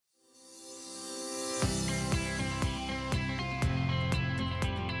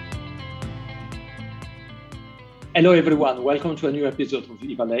Hello everyone, welcome to a new episode of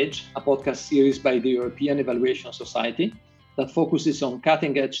EvalEdge, a podcast series by the European Evaluation Society that focuses on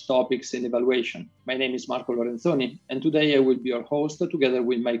cutting-edge topics in evaluation. My name is Michael Lorenzoni, and today I will be your host together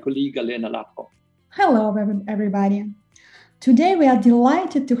with my colleague Alena Lappo. Hello everybody. Today we are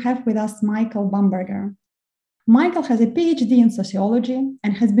delighted to have with us Michael Bamberger. Michael has a PhD in sociology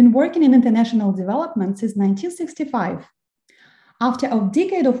and has been working in international development since 1965. After a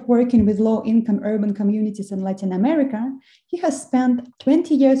decade of working with low-income urban communities in Latin America, he has spent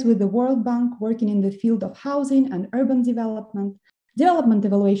 20 years with the World Bank working in the field of housing and urban development, development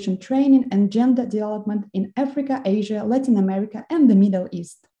evaluation training, and gender development in Africa, Asia, Latin America, and the Middle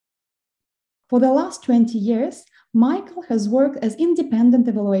East. For the last 20 years, Michael has worked as independent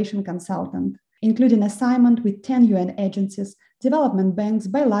evaluation consultant, including assignment with 10 UN agencies, development banks,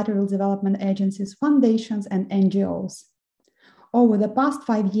 bilateral development agencies, foundations, and NGOs. Over the past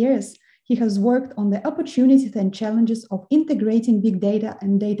 5 years, he has worked on the opportunities and challenges of integrating big data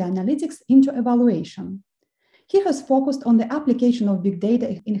and data analytics into evaluation. He has focused on the application of big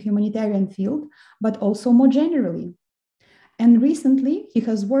data in the humanitarian field, but also more generally. And recently, he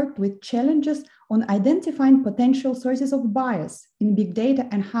has worked with challenges on identifying potential sources of bias in big data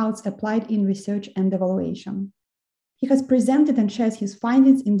and how it's applied in research and evaluation. He has presented and shares his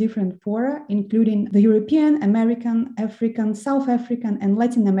findings in different fora, including the European, American, African, South African, and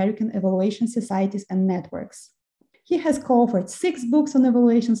Latin American evaluation societies and networks. He has co-authored 6 books on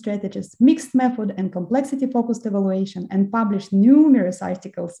evaluation strategies, mixed method and complexity-focused evaluation, and published numerous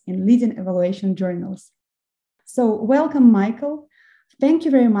articles in leading evaluation journals. So welcome, Michael. Thank you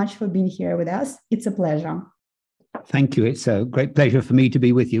very much for being here with us. It's a pleasure. Thank you. It's a great pleasure for me to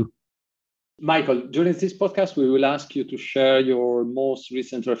be with you. Michael, during this podcast, we will ask you to share your most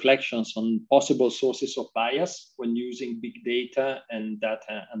recent reflections on possible sources of bias when using big data and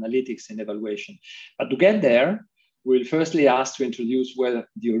data analytics in evaluation. But to get there, we'll firstly ask to introduce where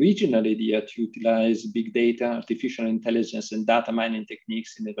the original idea to utilize big data, artificial intelligence, and data mining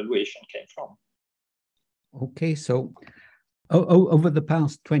techniques in evaluation came from. Okay, so over the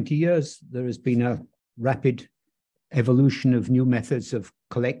past 20 years, there has been a rapid evolution of new methods of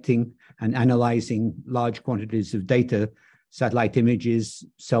collecting and analyzing large quantities of data, satellite images,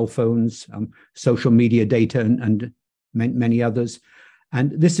 cell phones, social media data, and many others.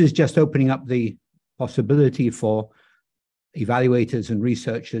 And this is just opening up the possibility for evaluators and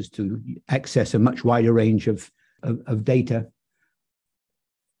researchers to access a much wider range of data.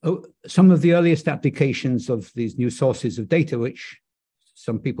 Some of the earliest applications of these new sources of data, which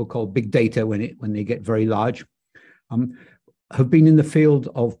some people call big data when they get very large, have been in the field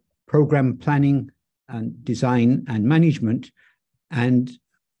of program planning and design and management. And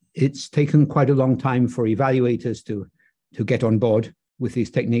it's taken quite a long time for evaluators to get on board with these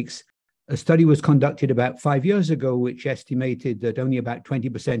techniques. A study was conducted about 5 years ago, which estimated that only about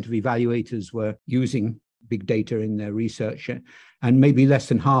 20% of evaluators were using big data in their research, and maybe less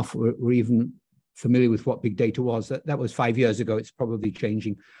than half were even familiar with what big data was. That was 5 years ago. It's probably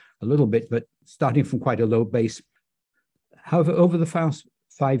changing a little bit, but starting from quite a low base. However, over the past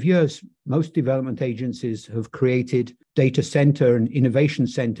 5 years, most development agencies have created data center and innovation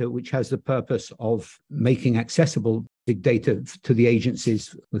center, which has the purpose of making accessible big data to the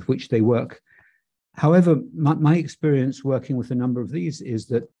agencies with which they work. However, my experience working with a number of these is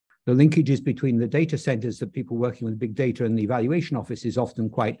that the linkages between the data centers of people working with big data and the evaluation office is often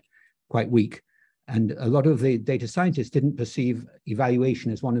quite weak. And a lot of the data scientists didn't perceive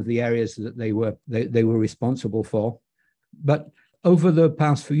evaluation as one of the areas that they were responsible for. But over the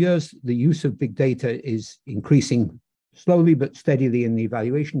past few years, the use of big data is increasing slowly but steadily in the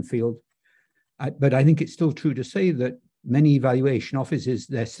evaluation field. But I think it's still true to say that many evaluation offices,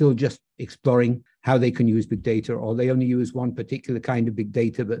 they're still just exploring how they can use big data, or they only use one particular kind of big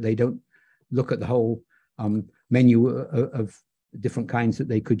data, but they don't look at the whole menu of different kinds that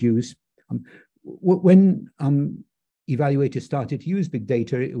they could use. When evaluators started to use big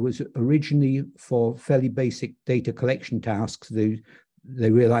data, it was originally for fairly basic data collection tasks. They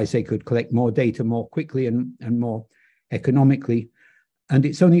realized they could collect more data more quickly and more economically. And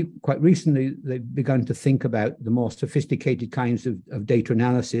it's only quite recently they've begun to think about the more sophisticated kinds of data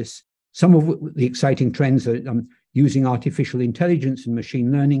analysis. Some of the exciting trends are using artificial intelligence and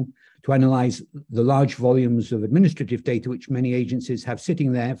machine learning to analyze the large volumes of administrative data which many agencies have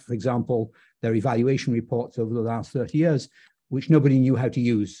sitting there. For example, their evaluation reports over the last 30 years, which nobody knew how to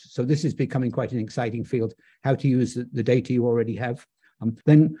use. So this is becoming quite an exciting field, how to use the data you already have.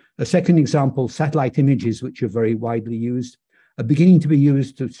 Then a second example, satellite images, which are very widely used, are beginning to be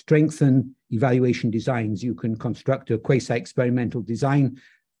used to strengthen evaluation designs. You can construct a quasi-experimental design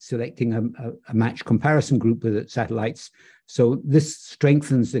selecting a match comparison group with satellites. So this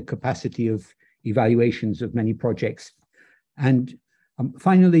strengthens the capacity of evaluations of many projects. And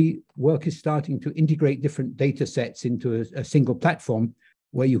finally, work is starting to integrate different data sets into a single platform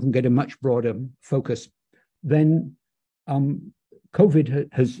where you can get a much broader focus. Then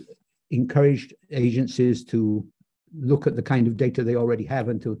COVID has encouraged agencies to look at the kind of data they already have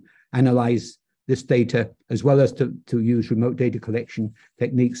and to analyze this data, as well as to use remote data collection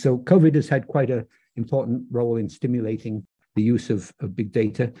techniques. So COVID has had quite an important role in stimulating the use of big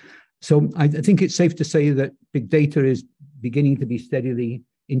data. So I think it's safe to say that big data is beginning to be steadily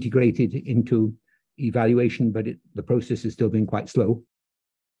integrated into evaluation, but the process is still being quite slow.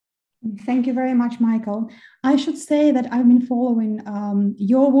 Thank you very much, Michael. I should say that I've been following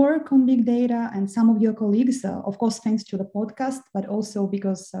your work on big data and some of your colleagues, of course, thanks to the podcast, but also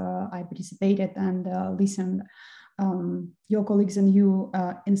because I participated and listened your colleagues and you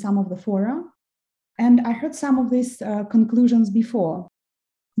in some of the fora. And I heard some of these conclusions before.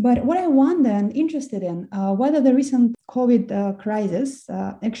 But what I wonder and interested in, whether the recent COVID crisis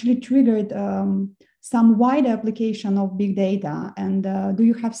actually triggered some wider application of big data, and do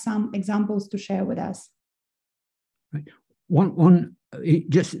you have some examples to share with us? Right. One,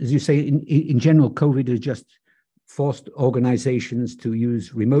 just as you say, in general, COVID has just forced organizations to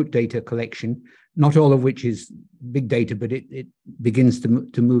use remote data collection, not all of which is big data, but it begins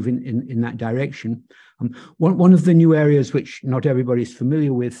to move in that direction. One of the new areas which not everybody is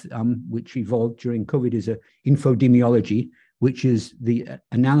familiar with, which evolved during COVID, is infodemiology, which is the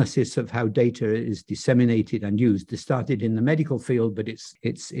analysis of how data is disseminated and used. This started in the medical field, but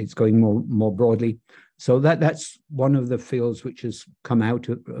it's going more broadly. So that's one of the fields which has come out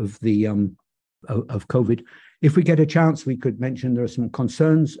of COVID. If we get a chance, we could mention there are some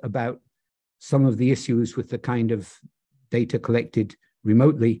concerns about some of the issues with the kind of data collected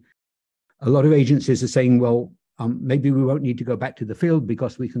remotely. A lot of agencies are saying, well, maybe we won't need to go back to the field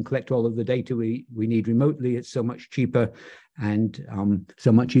because we can collect all of the data we need remotely. It's so much cheaper and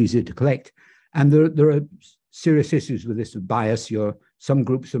so much easier to collect. And there are serious issues with this bias. Some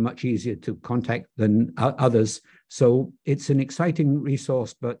groups are much easier to contact than others. So it's an exciting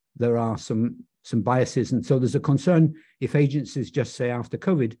resource, but there are some biases. And so there's a concern if agencies just say after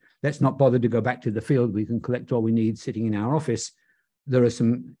COVID, let's not bother to go back to the field. We can collect all we need sitting in our office. There are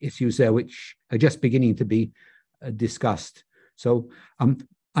some issues there which are just beginning to be discussed. So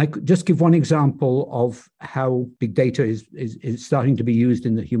I could just give one example of how big data is starting to be used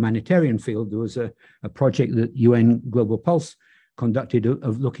in the humanitarian field. There was a project that UN Global Pulse conducted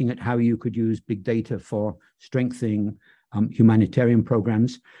of looking at how you could use big data for strengthening humanitarian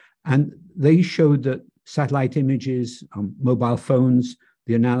programs. And they showed that satellite images, mobile phones,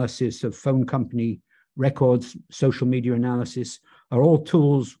 the analysis of phone company records, social media analysis are all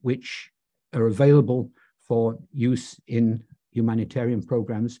tools which are available for use in humanitarian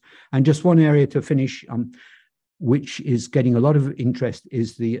programs. And just one area to finish, which is getting a lot of interest,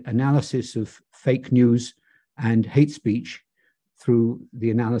 is the analysis of fake news and hate speech through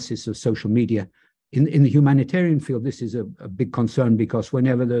the analysis of social media. In the humanitarian field, this is a big concern because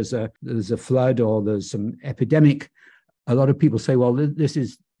whenever there's a flood or there's some epidemic, a lot of people say, well, this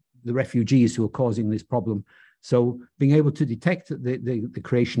is the refugees who are causing this problem. So being able to detect the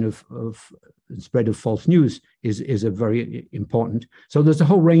creation of spread of false news is a very important. So there's a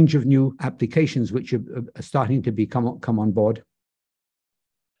whole range of new applications which are starting to come on board.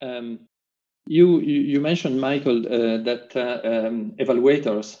 You mentioned, Michael, that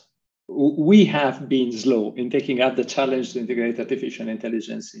evaluators, we have been slow in taking up the challenge to integrate artificial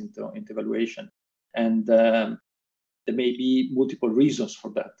intelligence into evaluation. And there may be multiple reasons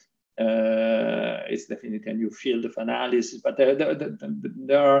for that. It's definitely a new field of analysis, but there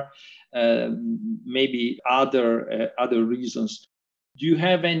are maybe other reasons. Do you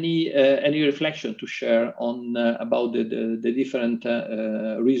have any reflection to share on about the different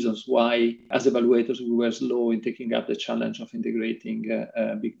reasons why, as evaluators, we were slow in taking up the challenge of integrating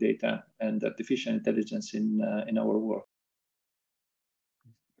big data and artificial intelligence in our work?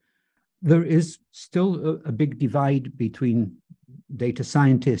 There is still a big divide between data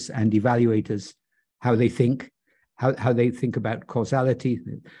scientists and evaluators, how they think about causality.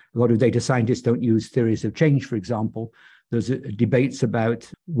 A lot of data scientists don't use theories of change, for example. There's debates about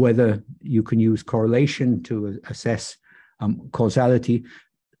whether you can use correlation to assess causality,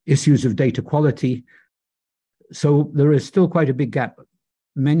 issues of data quality. So there is still quite a big gap.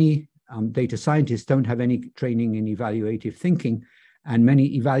 Many data scientists don't have any training in evaluative thinking, and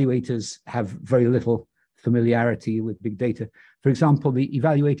many evaluators have very little familiarity with big data. For example, the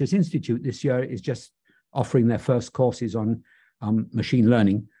Evaluators Institute this year is just offering their first courses on machine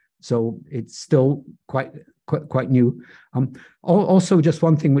learning. So it's still quite new. Also, just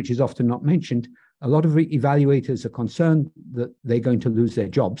one thing which is often not mentioned, a lot of evaluators are concerned that they're going to lose their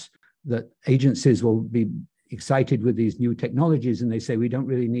jobs, that agencies will be excited with these new technologies, and they say, we don't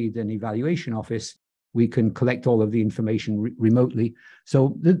really need an evaluation office. We can collect all of the information remotely.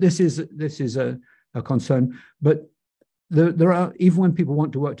 So this is a concern. But there are, even when people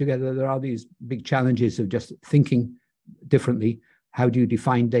want to work together, there are these big challenges of just thinking differently. How do you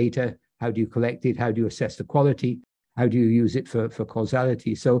define data? How do you collect it? How do you assess the quality? How do you use it for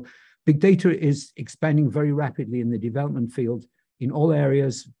causality? So big data is expanding very rapidly in the development field in all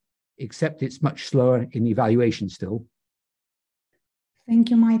areas, except it's much slower in evaluation still. Thank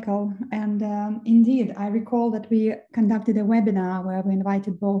you, Michael. And indeed, I recall that we conducted a webinar where we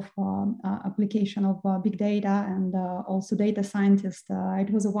invited both application of big data and also data scientists.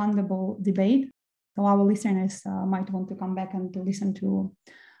 It was a wonderful debate. So our listeners might want to come back and to listen to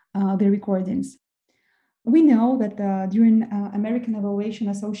the recordings. We know that during American Evaluation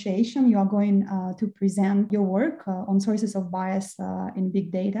Association, you are going to present your work on sources of bias in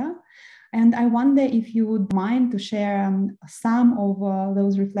big data. And I wonder if you would mind to share some of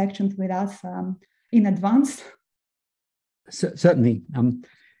those reflections with us in advance. Certainly.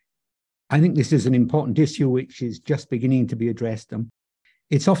 I think this is an important issue which is just beginning to be addressed.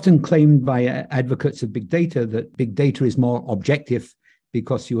 It's often claimed by advocates of big data that big data is more objective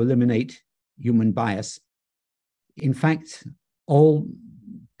because you eliminate human bias. In fact, all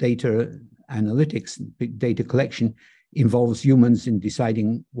data analytics, big data collection, involves humans in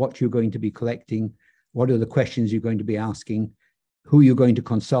deciding what you're going to be collecting, what are the questions you're going to be asking, who you're going to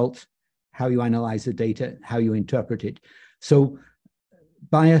consult, how you analyze the data, how you interpret it. So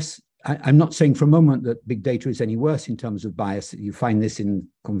bias, I'm not saying for a moment that big data is any worse in terms of bias. You find this in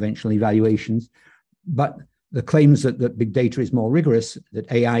conventional evaluations, but the claims that big data is more rigorous,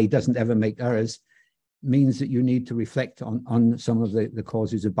 that AI doesn't ever make errors, means that you need to reflect on some of the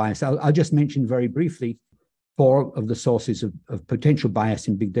causes of bias. I'll just mention very briefly 4 of the sources of potential bias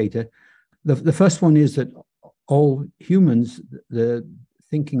in big data. The first one is that all humans, the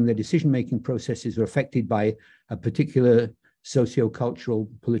decision-making processes are affected by a particular socio-cultural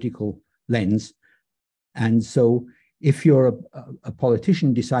political lens. And so if you're a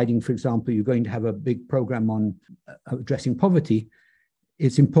politician deciding, for example, you're going to have a big program on addressing poverty,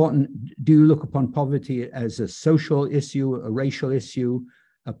 it's important, do you look upon poverty as a social issue, a racial issue,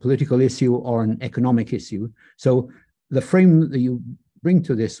 a political issue, or an economic issue? So the frame that you bring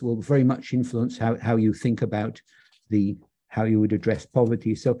to this will very much influence how you think about how you would address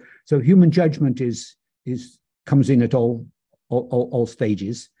poverty. So human judgment comes in at all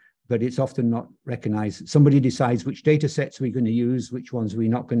stages, but it's often not recognized. Somebody decides which data sets we're going to use, which ones we're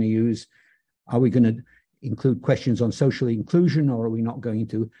not going to use. Are we going to include questions on social inclusion, or are we not going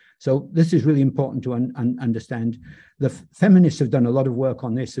to? So this is really important to understand. The feminists have done a lot of work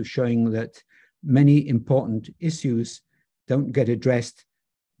on this, of showing that many important issues don't get addressed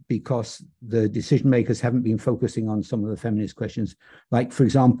because the decision makers haven't been focusing on some of the feminist questions. Like, for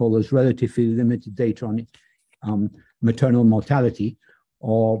example, there's relatively limited data on maternal mortality,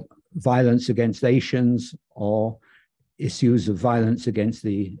 or violence against Asians, or issues of violence against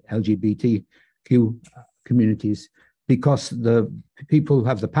the LGBTQ communities, because the people who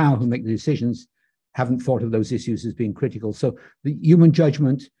have the power, who make the decisions, haven't thought of those issues as being critical. So the human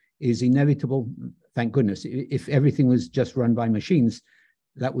judgment is inevitable, thank goodness. If everything was just run by machines,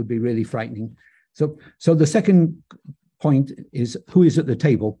 that would be really frightening. So the second point is, who is at the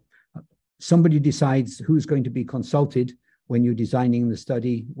table? Somebody decides who's going to be consulted when you're designing the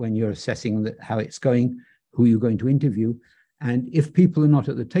study, when you're assessing how it's going, who you're going to interview. And if people are not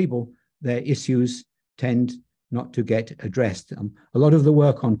at the table, their issues tend not to get addressed. A lot of the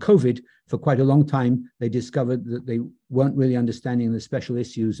work on COVID, for quite a long time, they discovered that they weren't really understanding the special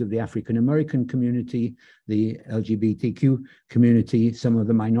issues of the African American community, the LGBTQ community, some of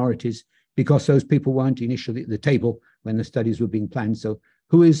the minorities, because those people weren't initially at the table when the studies were being planned. So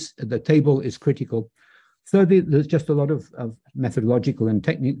who is at the table is critical. Thirdly, there's just a lot of methodological and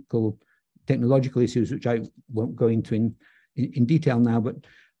technological issues, which I won't go into in detail now, but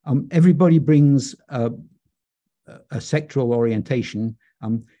everybody brings a sectoral orientation.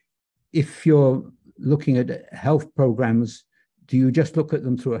 If you're looking at health programs, do you just look at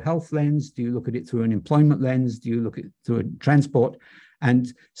them through a health lens? Do you look at it through an employment lens? Do you look at it through a transport?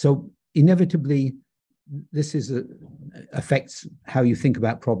 And so inevitably, this affects how you think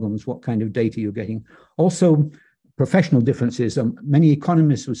about problems, what kind of data you're getting. Also, professional differences. Many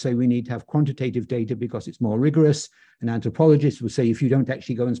economists would say we need to have quantitative data because it's more rigorous. And anthropologists would say if you don't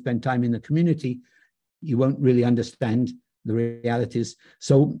actually go and spend time in the community, you won't really understand the realities.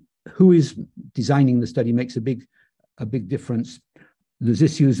 So who is designing the study makes a big difference. There's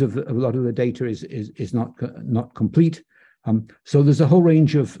issues of a lot of the data is not complete. So there's a whole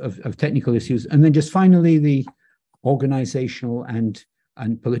range of technical issues. And then just finally, the organizational and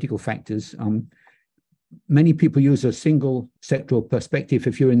political factors. Many people use a single sectoral perspective.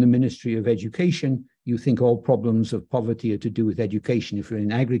 If you're in the Ministry of Education, you think all problems of poverty are to do with education. If you're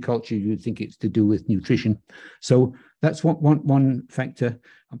in agriculture, you think it's to do with nutrition. So that's one factor.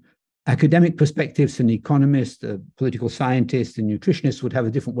 Academic perspectives, an economist, a political scientist, and nutritionist would have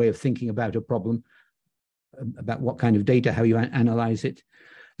a different way of thinking about a problem, about what kind of data, how you analyze it.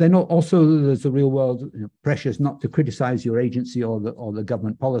 Then also there's the real world pressures not to criticize your agency or the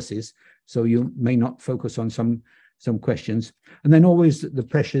government policies. So you may not focus on some questions. And then always the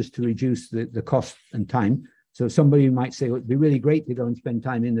pressures to reduce the cost and time. So somebody might say, well, it'd be really great to go and spend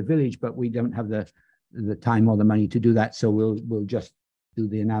time in the village, but we don't have the time or the money to do that. So we'll just do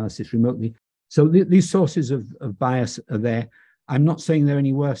the analysis remotely. So these sources of bias are there. I'm not saying they're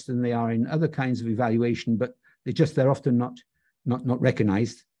any worse than they are in other kinds of evaluation, but they're often not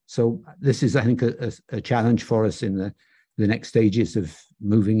recognized. So this is, I think, a challenge for us in the next stages of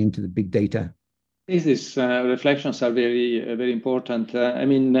moving into the big data. These reflections are very important.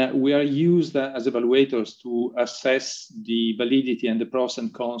 We are used as evaluators to assess the validity and the pros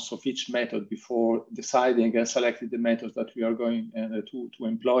and cons of each method before deciding and selecting the methods that we are going to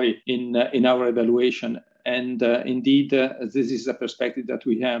employ in our evaluation. And indeed, this is a perspective that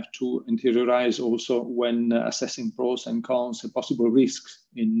we have to interiorize also when assessing pros and cons and possible risks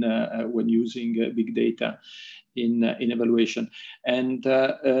when using big data in evaluation. And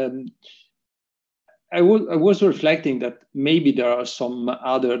I was reflecting that maybe there are some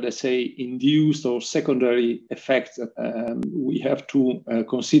other, let's say, induced or secondary effects that we have to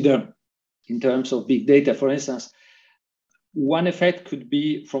consider in terms of big data. For instance, one effect could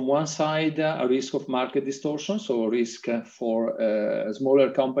be, from one side, a risk of market distortion, so a risk for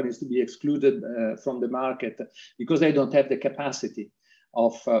smaller companies to be excluded from the market because they don't have the capacity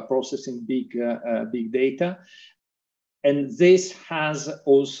of processing big data. And this has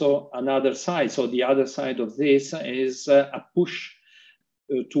also another side. So the other side of this is a push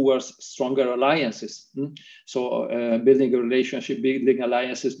towards stronger alliances. So building a relationship, building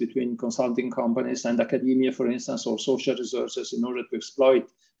alliances between consulting companies and academia, for instance, or social resources in order to exploit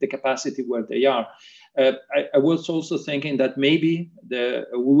the capacity where they are. I was also thinking that maybe we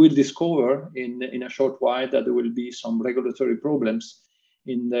will discover in a short while that there will be some regulatory problems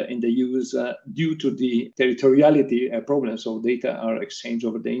in the use due to the territoriality problems. So data are exchanged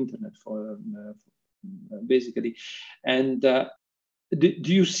over the internet basically. And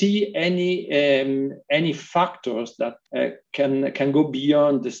do you see any factors that can go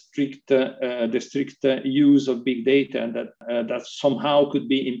beyond the strict use of big data and that somehow could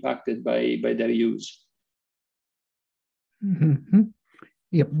be impacted by their use? Mm-hmm.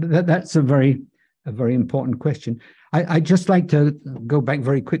 Yeah, that's a very important question. I'd just like to go back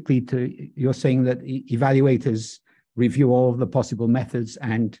very quickly to you're saying that evaluators review all of the possible methods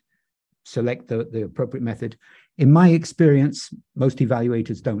and select the appropriate method. In my experience, most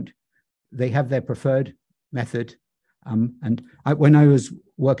evaluators don't. They have their preferred method. When I was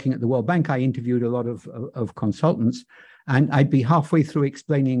working at the World Bank, I interviewed a lot of consultants, and I'd be halfway through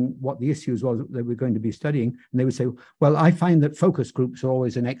explaining what the issues was that we're going to be studying, and they would say, well, I find that focus groups are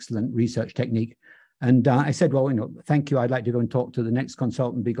always an excellent research technique. And I said, well, thank you. I'd like to go and talk to the next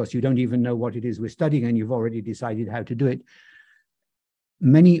consultant because you don't even know what it is we're studying and you've already decided how to do it.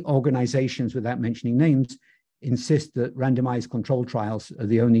 Many organizations, without mentioning names, insist that randomized control trials are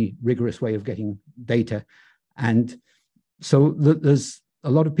the only rigorous way of getting data. And so there's a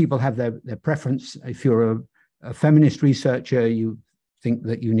lot of people have their preference. If you're a feminist researcher, you think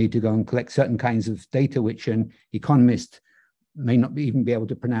that you need to go and collect certain kinds of data, which an economist may not even be able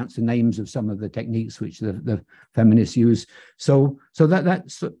to pronounce the names of some of the techniques which the feminists use. So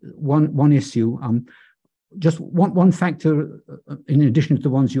that's one issue. Just one factor, in addition to the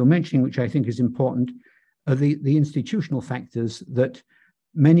ones you're mentioning, which I think is important, are the institutional factors that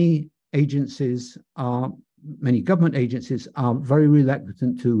many government agencies are very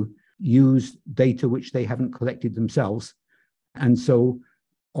reluctant to use data which they haven't collected themselves. And so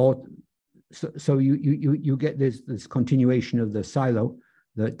you get this continuation of the silo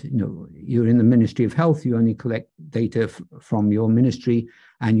that you're in the Ministry of Health, you only collect data from your ministry,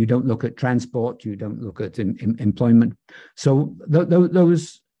 and you don't look at transport, you don't look at employment. So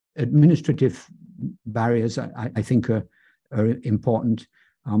those administrative barriers, I think, are important.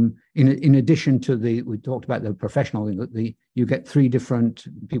 In addition to we talked about the professional, you get three different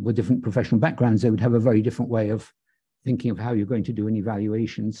people with different professional backgrounds. They would have a very different way of thinking of how you're going to do an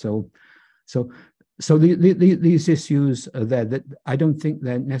evaluation. These issues are there that I don't think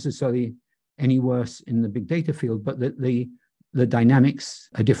they're necessarily any worse in the big data field, but that the dynamics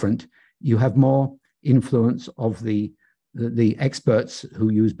are different. You have more influence of the experts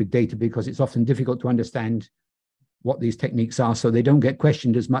who use big data, because it's often difficult to understand what these techniques are, so they don't get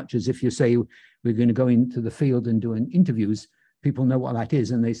questioned as much as if you say we're going to go into the field and do interviews. People know what that is,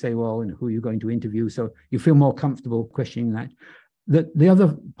 and they say, well, who are you going to interview? So you feel more comfortable questioning that. The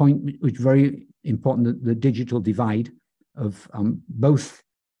other point, which is very important, the digital divide of both.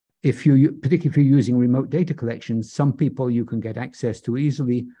 Particularly if you're using remote data collections, some people you can get access to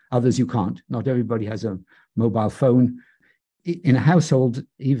easily, others you can't. Not everybody has a mobile phone. In a household,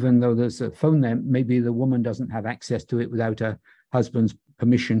 even though there's a phone there, maybe the woman doesn't have access to it without her husband's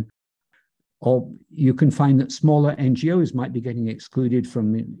permission. Or you can find that smaller NGOs might be getting excluded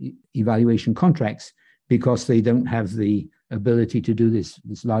from evaluation contracts because they don't have the ability to do this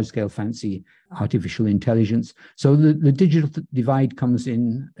large-scale fancy artificial intelligence. So the digital divide comes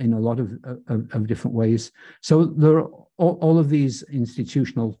in a lot of different ways. So there are all of these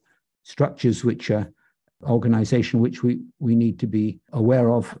institutional structures which are organization which we need to be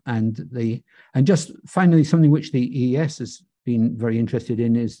aware of. And just finally, something which the EES has been very interested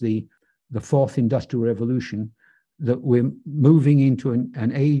in is the fourth industrial revolution, that we're moving into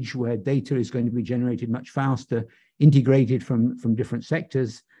an age where data is going to be generated much faster, integrated from different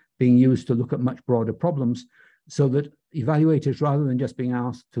sectors, being used to look at much broader problems, so that evaluators, rather than just being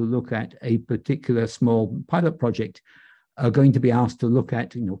asked to look at a particular small pilot project, are going to be asked to look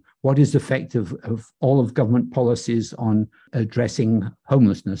at, what is the effect of all of government policies on addressing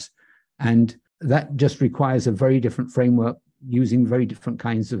homelessness. And that just requires a very different framework using very different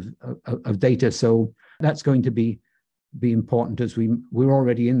kinds of data. So that's going to be important as we're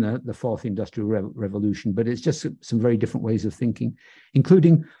already in the fourth industrial revolution, but it's just some very different ways of thinking,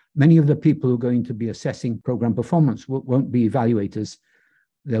 including many of the people who are going to be assessing program performance won't be evaluators.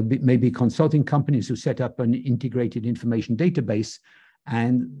 There'll be maybe consulting companies who set up an integrated information database,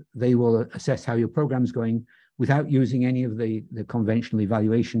 and they will assess how your program's going without using any of the conventional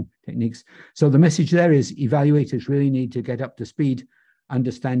evaluation techniques. So the message there is evaluators really need to get up to speed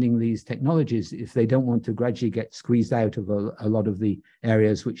understanding these technologies if they don't want to gradually get squeezed out of a lot of the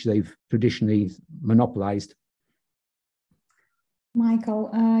areas which they've traditionally monopolized. Michael,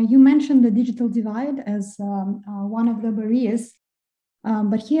 you mentioned the digital divide as one of the barriers.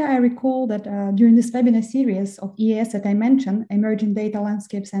 But here I recall that during this webinar series of EAS that I mentioned, Emerging Data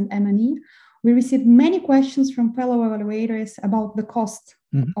Landscapes and M&E, we received many questions from fellow evaluators about the cost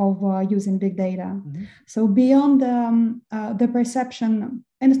of using big data. So beyond the perception,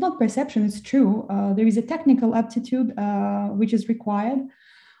 and it's not perception, it's true, there is a technical aptitude which is required,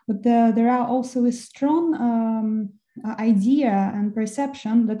 but there are also a strong idea and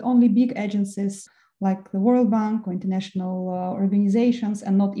perception that only big agencies like the World Bank or international organizations,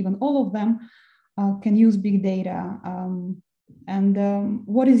 and not even all of them, can use big data.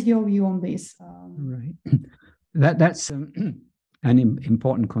 What is your view on this? Right. That's an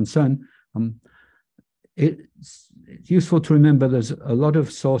important concern. It's useful to remember there's a lot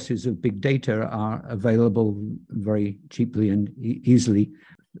of sources of big data are available very cheaply and easily.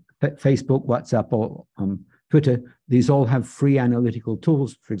 Facebook, WhatsApp, or Twitter, these all have free analytical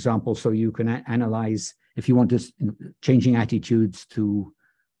tools, for example, so you can analyze, if you want to, changing attitudes to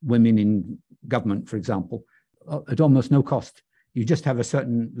women in government, for example, at almost no cost. You just have a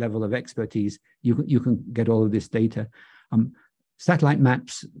certain level of expertise. You can get all of this data. Satellite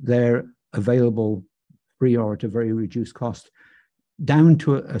maps, they're available free or at a very reduced cost, down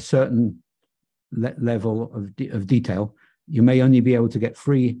to a certain level of detail. You may only be able to get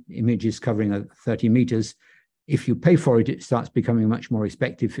free images covering 30 meters. If you pay for it, it starts becoming much more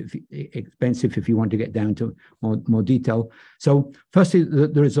expensive if you want to get down to more detail. So firstly,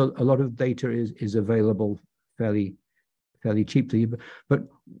 there is a lot of data is available fairly cheaply. But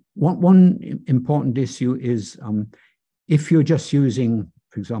one important issue is if you're just using,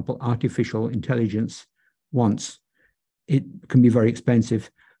 for example, artificial intelligence once, it can be very expensive.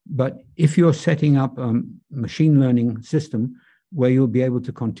 But if you're setting up a machine learning system where you'll be able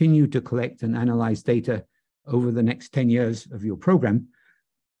to continue to collect and analyze data over the next 10 years of your program,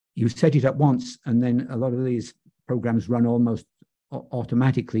 you set it up once, and then a lot of these programs run almost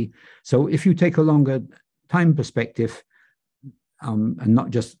automatically. So if you take a longer time perspective and not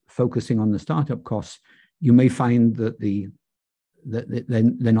just focusing on the startup costs, you may find that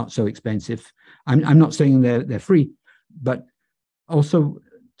they're not so expensive. I'm not saying they're free, but also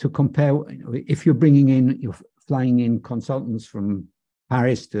to compare, if you're flying in consultants from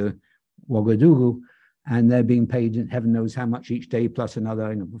Paris to Ouagadougou, and they're being paid heaven knows how much each day, plus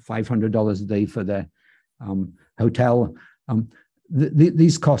another $500 a day for their hotel.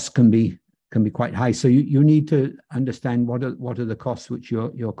 These costs can be quite high. So you need to understand what are the costs which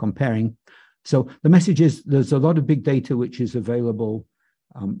you're comparing. So the message is there's a lot of big data which is available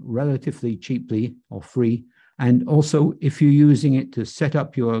relatively cheaply or free. And also, if you're using it to set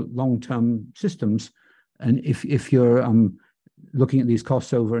up your long-term systems, and if you're looking at these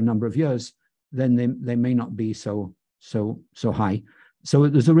costs over a number of years, then they may not be so high. So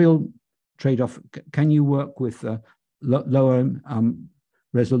there's a real trade-off. Can you work with lower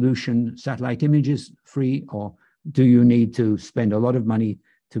resolution satellite images free, or do you need to spend a lot of money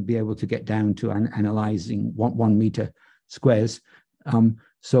to be able to get down to analyzing 1 meter squares?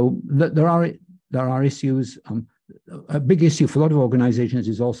 So there are issues. A big issue for a lot of organizations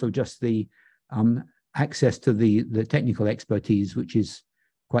is also just the access to the technical expertise, which is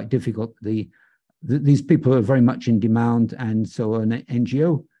quite difficult. These people are very much in demand, and so an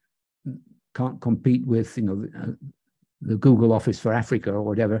NGO can't compete with the Google Office for Africa or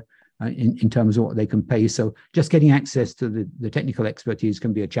whatever in terms of what they can pay. So just getting access to the technical expertise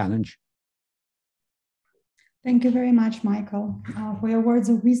can be a challenge. Thank you very much, Michael, for your words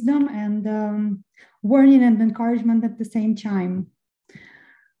of wisdom and warning and encouragement at the same time.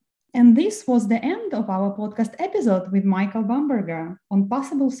 And this was the end of our podcast episode with Michael Bamberger on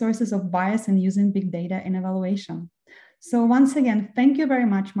possible sources of bias in using big data in evaluation. So once again, thank you very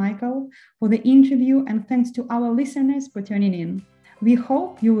much, Michael, for the interview, and thanks to our listeners for tuning in. We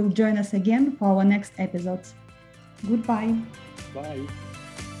hope you will join us again for our next episodes. Goodbye. Bye.